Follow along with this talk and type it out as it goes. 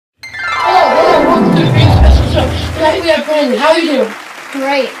Brandon, how you doing?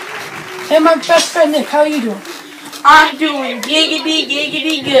 Great. And my best friend Nick, how you doing? I'm doing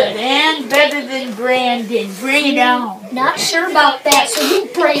giggity good and better than Brandon. Bring it on. Not sure about that, so you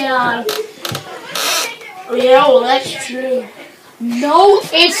bring it on. Yeah, well, that's true. No,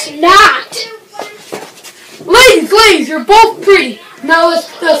 it's not. Ladies, you're both pretty. Now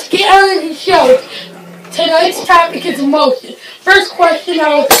let's get on with the show. Tonight's topic is emotion. First question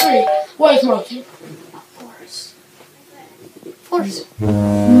out of 3. What is emotion? Force.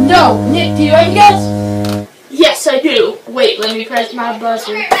 No. Nick, do you have a guess? Yes, I do. Wait, let me press my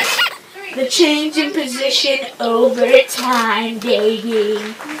buzzer. The change in position over time, baby.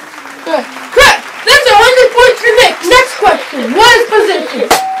 Good. Correct. That's 100 points for Nick. Next question. What is position?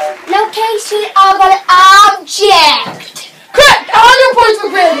 Location of an object. Correct. 100 points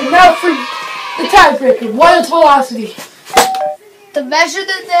for Brandon. Now for the tiebreaker. What is velocity? The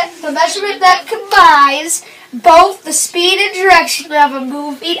measurement that combines both the speed and direction of a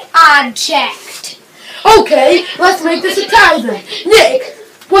moving object. Okay, let's make this a tie then. Nick,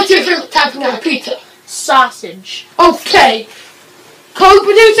 what's your favorite topping on a pizza? Sausage. Okay.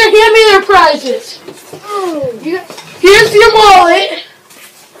 Co-producer, hand me their prizes. Here's your wallet.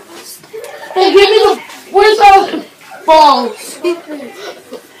 Hey, give me the... Where's all the balls? You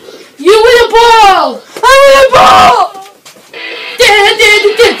win a ball! I win a ball!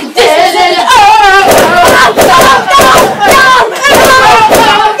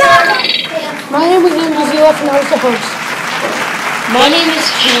 My name is Zila and I was the host. My name is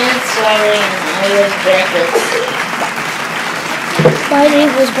Chancellor and I was breakfast. My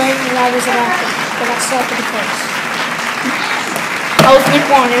name was Brandon and I was an actor, but I slapped in the face. I was Nick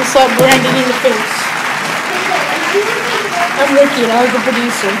Warner and slapped Brandon in the face. I'm Ricky and I was the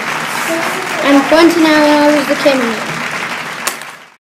producer. I'm Quentin and I was the cameraman.